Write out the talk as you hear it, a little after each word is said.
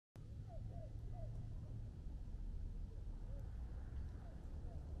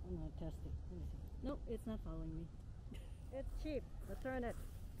test it. Let me see. Nope, it's not following me. It's cheap. Return it.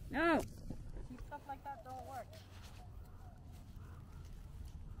 No. Cheap stuff like that don't work.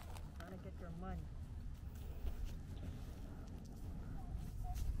 Trying to get your money.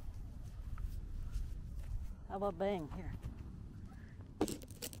 How about bang here?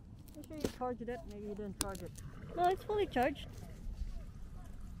 Make sure you charged it. Maybe you didn't charge it. No, it's fully charged.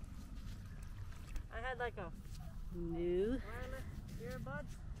 I had like a New. wireless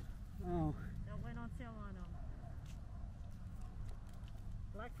earbuds Oh. that went on sale on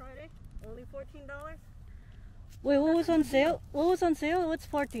Black Friday. Only $14. Wait, what was on sale? What was on sale? What's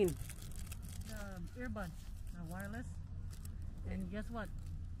 14? The earbuds, the wireless. And guess what?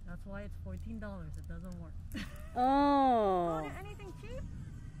 That's why it's $14. It doesn't work. Oh. Oh, anything cheap?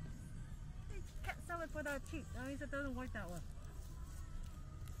 They can't sell it for that cheap. That means it doesn't work that well.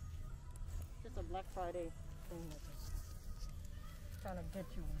 Just a Black Friday thing. Trying to get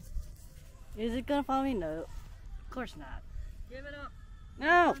you one. Is it gonna follow me? No. Of course not. Give it up.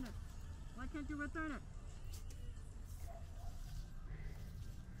 No. Return it. Why can't you return it?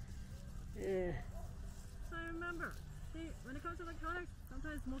 Yeah. So remember, see, when it comes to electronics,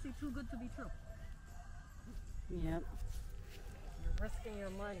 sometimes it's mostly too good to be true. Yep. You're risking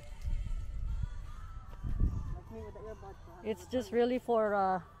your money. Like me with the earbuds. It's just really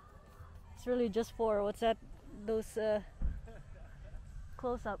for it's really just for what's that? Those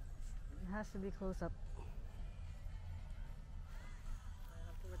close up. It has to be close up. I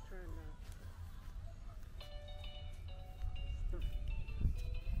have to return now.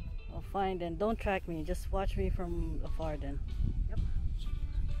 Oh, fine then. Don't track me. Just watch me from afar then. Yep.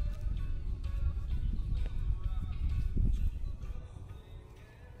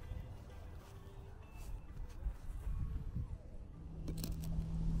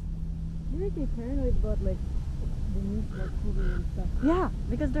 You make me paranoid about like the news, like COVID and stuff. Yeah,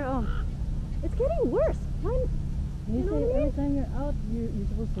 because they're it's getting worse. Why? You know say every time you're out, you're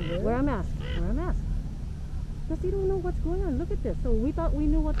supposed to wear a mask. Wear a mask. Because you don't know what's going on. Look at this. So we thought we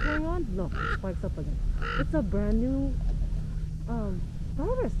knew what's going on. No, it spikes up again. It's a brand new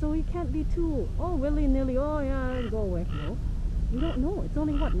virus, so we can't be too willy-nilly. Oh yeah, go away. No, we don't know. It's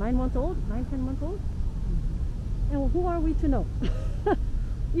only what 9 months old, 9-10 months old. And who are we to know?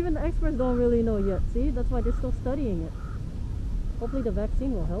 Even the experts don't really know yet. See, that's why they're still studying it. Hopefully the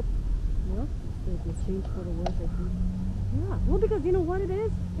vaccine will help. You know, it will change for the worse, I think. Yeah, well, because you know what it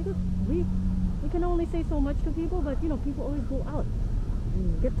is? Because we can only say so much to people, but you know, people always go out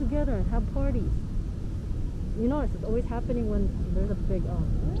and get together and have parties. You know, it's always happening when there's a big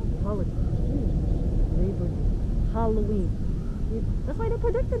holiday. Labor Day, Halloween. That's why they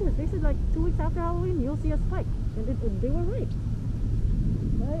predicted this. They said like 2 weeks after Halloween, you'll see a spike. And they were right.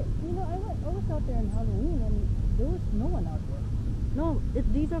 But, you know, I was out there on Halloween and there was no one out there. No,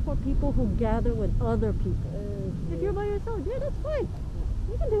 these are for people who gather with other people. If you're by yourself, yeah, that's fine.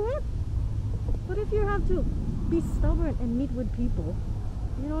 You can do it. But if you have to be stubborn and meet with people,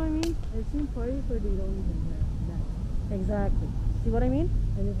 you know what I mean? I've seen parties where they don't even have that. Exactly. See what I mean?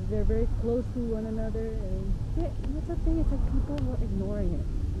 And if they're very close to one another, and that's the thing. It's like people were ignoring it.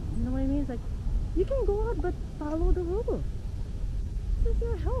 You know what I mean? It's like you can go out, but follow the rules. This is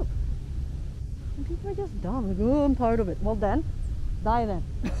your health. And people are just dumb. Like, oh, I'm tired of it. Well then, die then.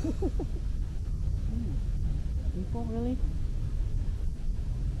 People really?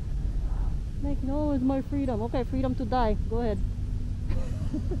 Like, no, it's my freedom. Okay, freedom to die. Go ahead.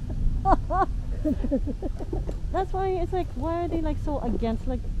 That's why it's like, why are they like so against,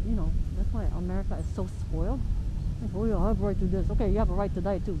 like, you know, that's why America is so spoiled. Like, oh yeah, I have a right to this. Okay, you have a right to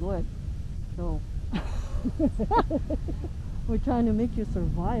die too. Go ahead. So, we're trying to make you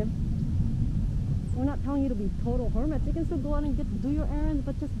survive. We're not telling you to be total hermits. You can still go out and do your errands,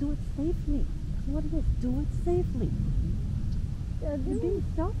 but just do it safely. That's what it is. Do it safely. Yeah, you're being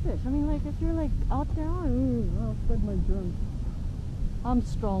selfish. I mean, like, if you're like out there, I'll spread my germs. I'm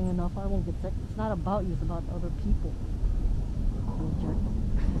strong enough. I won't get sick. It's not about you. It's about other people.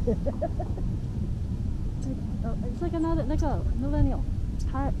 It's like a millennial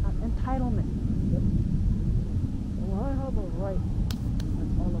entitlement. Yep. Well, I have a right.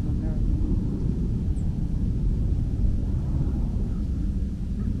 That's all of America.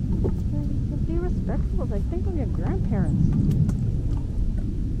 Just be respectful. Like, think of your grandparents.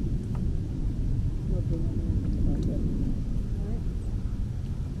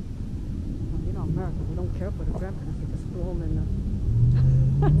 America, we don't care for the grandparents. We just throw them in the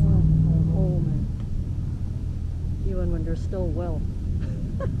home, and even when they're still well.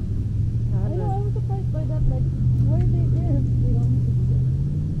 I know, I was surprised by that. Like, where they live, you know.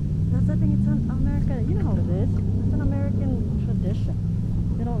 That's the thing. It's in America. You know how it is. It's an American tradition.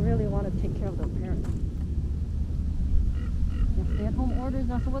 They don't really want to take care of their parents. The stay-at-home orders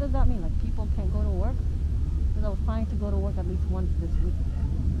now. So what does that mean? Like people can't go to work? Because I was planning to go to work at least once this week.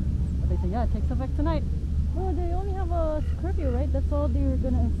 But they said, yeah, it takes effect tonight. Well, they only have a curfew, right? That's all they're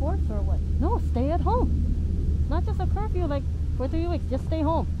gonna enforce, or what? No, stay at home. Not just a curfew, like for 3 weeks. Just stay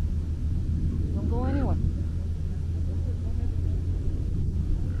home. Don't go anywhere.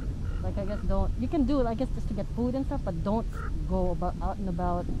 Like I guess don't. You can do it, I guess, just to get food and stuff, but don't go about out and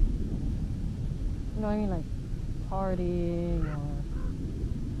about. You know what I mean, like partying or.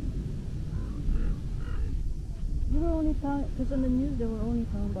 You were only talking, because in the news they were only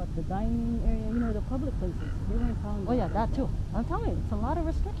talking about the dining area, you know, the public places. They weren't talking about Oh yeah, that too. I'm telling you, it's a lot of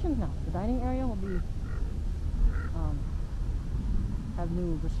restrictions now. The dining area will be have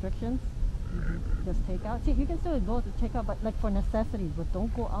new restrictions. Just take out. See, you can still go to take out, but like for necessities, but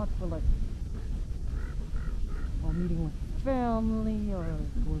don't go out for like meeting with family or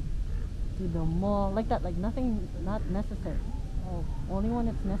go to the mall like that. Like nothing, not necessary. Oh, only when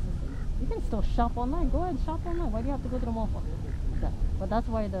it's necessary. You can still shop online. Go ahead, shop online. Why do you have to go to the mall for that? But that's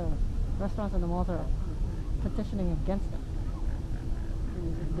why the restaurants and the malls are petitioning against it.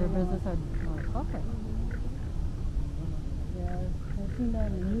 Their business are suffering. Yeah, I've seen that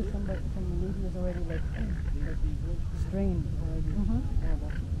in the news. Some lady was already like strained already.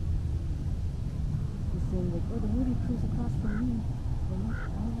 Horrible. He's saying like, oh, the movie crews across from me. I don't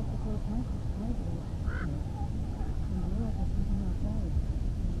have to close my door. And the world is sleeping outside.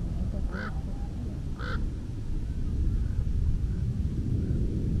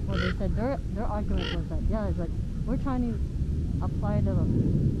 Well, they said their argument was that, yeah, it's like we're trying to apply the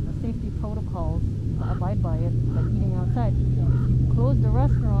safety protocols, abide by it, like eating outside. If you close the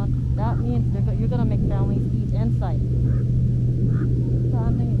restaurant, that means you're gonna make families eat inside. So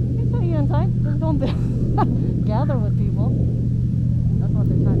I'm thinking, you can still eat inside, just don't gather with people. That's what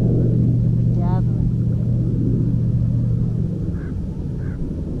they're trying to eliminate, the gathering.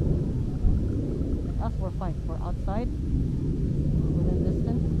 Us, we're fine. We're outside, within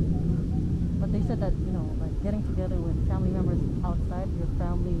distance. But they said that, you know, like getting together with family members outside your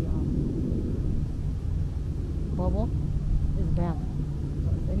family bubble is banned. So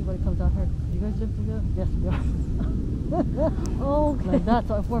if anybody comes out here, do you guys live together? Yes, we are. Oh, okay. Like that.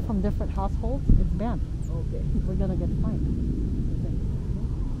 So if we're from different households, it's banned. Okay. We're gonna get fined.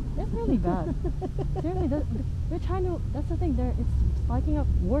 It's really bad. Seriously, they're trying to. That's the thing. It's spiking up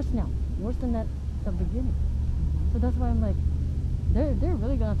worse now, worse than that. The beginning. So that's why I'm like, they're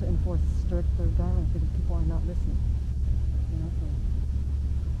really gonna have to enforce stricter guidelines because people are not listening. You know, so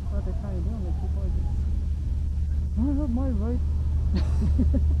that's what they're trying to do. Like people are just, I have my right.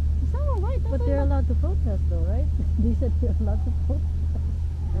 It's not all right. But they're allowed to protest though, right? They said they're allowed to protest.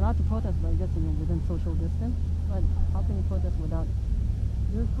 They're allowed to protest, but I guess within social distance. But how can you protest without?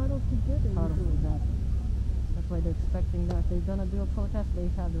 They're huddled together. Huddled together. That's why they're expecting that if they're gonna do a protest, they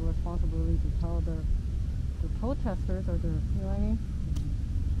have the responsibility to tell the protesters or you know what I mean,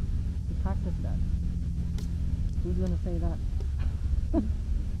 to practice that. Who's gonna say that?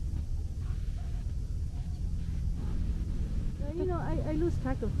 You know, I lose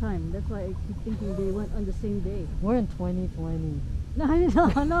track of time. That's why I keep thinking they went on the same day. We're in 2020. No,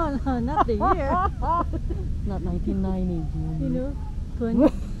 not the year. Not 1990, June. You know,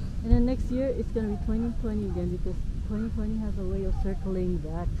 20. And then next year it's gonna be 2020 again because 2020 has a way of circling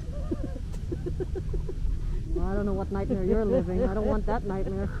back. Well, I don't know what nightmare you're living. I don't want that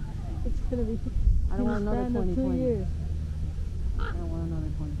nightmare. It's gonna be. I don't want another 2020. 2 years. I don't want another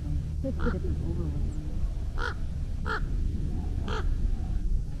 2020. Get this over with.